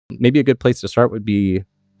Maybe a good place to start would be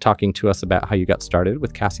talking to us about how you got started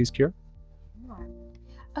with Cassie's Cure. Yeah.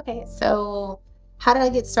 Okay, so how did I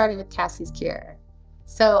get started with Cassie's Cure?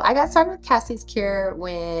 So I got started with Cassie's Cure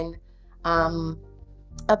when um,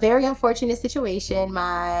 a very unfortunate situation.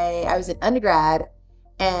 I was an undergrad,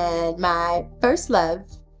 and my first love,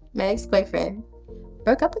 my ex-boyfriend,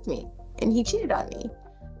 broke up with me, and he cheated on me.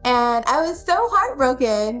 And I was so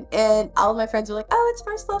heartbroken, and all of my friends were like, "Oh, it's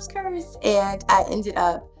first love's curse," and I ended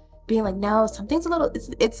up being like, "No, something's a little,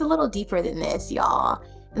 it's a little deeper than this, y'all."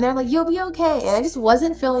 And they're like, "You'll be okay," and I just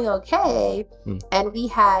wasn't feeling okay. Mm. And we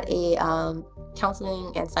had a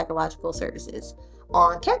counseling and psychological services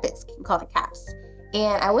on campus. We called it CAPS.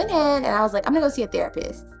 And I went in, and I was like, "I'm gonna go see a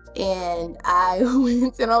therapist." And I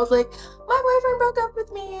went, and I was like, "My boyfriend broke up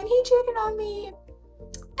with me, and he cheated on me,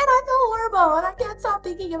 and I feel horrible, and I can't stop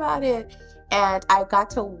thinking about it." And I got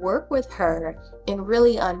to work with her and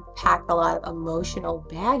really unpack a lot of emotional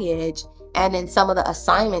baggage. And then some of the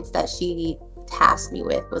assignments that she tasked me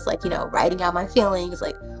with was like, writing out my feelings,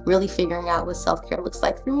 like really figuring out what self-care looks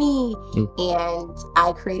like for me. Mm. And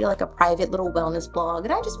I created like a private little wellness blog,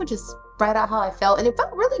 and I just would just write out how I felt. And it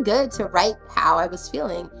felt really good to write how I was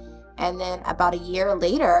feeling. And then about a year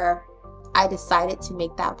later, I decided to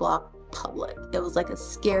make that blog public. It was like a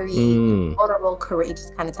scary, vulnerable,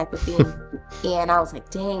 courageous kind of type of thing. And I was like,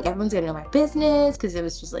 dang, everyone's gonna know my business, because it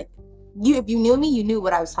was just like, if you knew me, you knew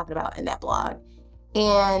what I was talking about in that blog.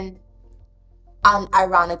 And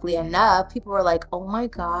ironically enough, people were like, "Oh my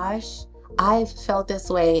gosh, I've felt this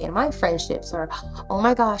way in my friendships," or, "Oh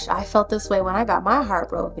my gosh, I felt this way when I got my heart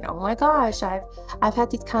broken. Oh my gosh, I've had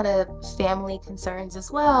these kind of family concerns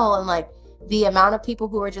as well." And like the amount of people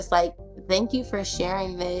who were just like, "Thank you for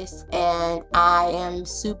sharing this, and I am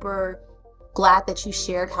super glad that you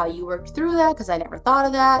shared how you worked through that, because I never thought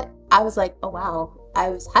of that." I was like, "Oh wow, I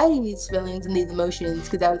was hiding these feelings and these emotions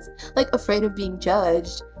because I was like afraid of being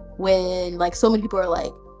judged," when like so many people are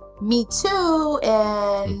like, "Me too,"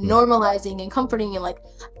 and normalizing and comforting and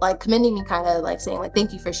like commending me, kind of like saying like,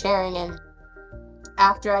 "Thank you for sharing." And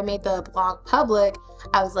after I made the blog public,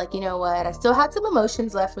 I was like, you know what? I still had some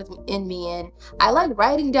emotions left in me, and I like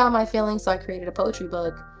writing down my feelings, so I created a poetry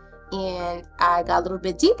book. And I got a little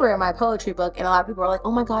bit deeper in my poetry book, and a lot of people are like,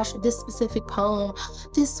 "Oh my gosh, this specific poem,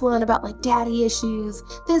 this one about like daddy issues,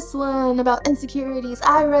 this one about insecurities,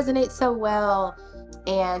 I resonate so well."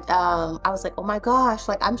 And I was like, "Oh my gosh,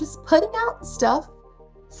 like I'm just putting out stuff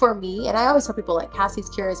for me." And I always tell people like Cassie's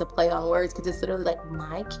Cure is a play on words, because it's literally like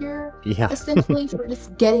my cure, Yeah. essentially, for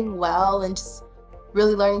just getting well and just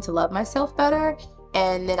really learning to love myself better.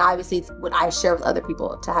 And then obviously it's what I share with other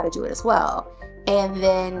people to how to do it as well. And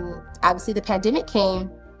then obviously the pandemic came,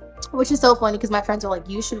 which is so funny because my friends are like,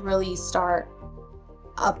 "You should really start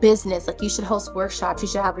a business. Like you should host workshops, you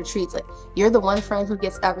should have retreats. Like you're the one friend who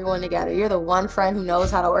gets everyone together. You're the one friend who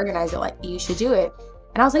knows how to organize it. Like you should do it."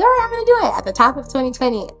 And I was like, "All right, I'm gonna do it," at the top of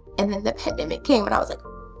 2020. And then the pandemic came, and I was like,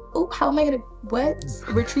 "Oh, how am I gonna what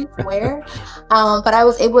retreats where?" But I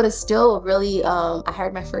was able to still really I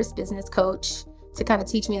hired my first business coach to kind of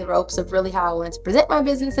teach me the ropes of really how I wanted to present my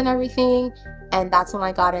business and everything. And that's when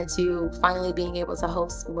I got into finally being able to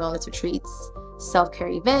host wellness retreats, self-care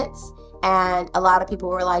events. And a lot of people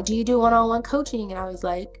were like, "Do you do one-on-one coaching?" And I was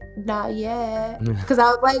like, "Not yet." Because I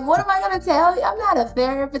was like, "What am I going to tell you? I'm not a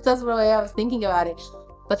therapist." That's the way I was thinking about it.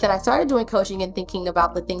 But then I started doing coaching and thinking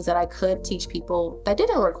about the things that I could teach people that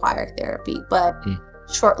didn't require therapy. But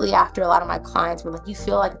shortly after, a lot of my clients were like, "You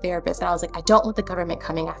feel like a therapist." And I was like, "I don't want the government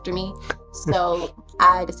coming after me." So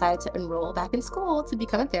I decided to enroll back in school to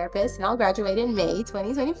become a therapist, and I'll graduate in May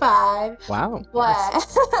 2025. Wow. But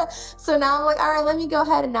so now I'm like, all right, let me go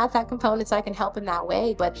ahead and add that component so I can help in that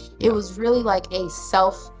way. But it was really like a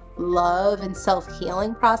self-love and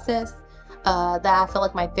self-healing process that I feel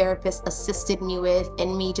like my therapist assisted me with,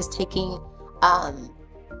 and me just taking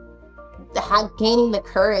gaining the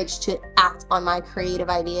courage to act on my creative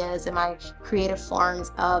ideas and my creative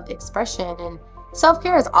forms of expression. And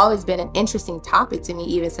self-care has always been an interesting topic to me,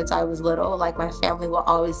 even since I was little. Like my family will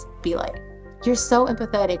always be like, "You're so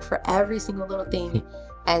empathetic for every single little thing."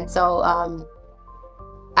 And so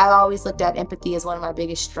I've always looked at empathy as one of my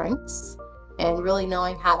biggest strengths, and really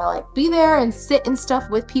knowing how to like be there and sit in stuff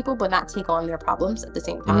with people, but not take on their problems at the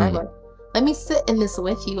same time. Like, let me sit in this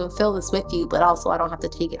with you and feel this with you, but also I don't have to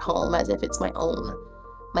take it home as if it's my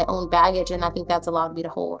own baggage. And I think that's allowed me to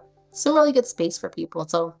hold some really good space for people.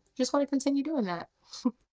 So just want to continue doing that.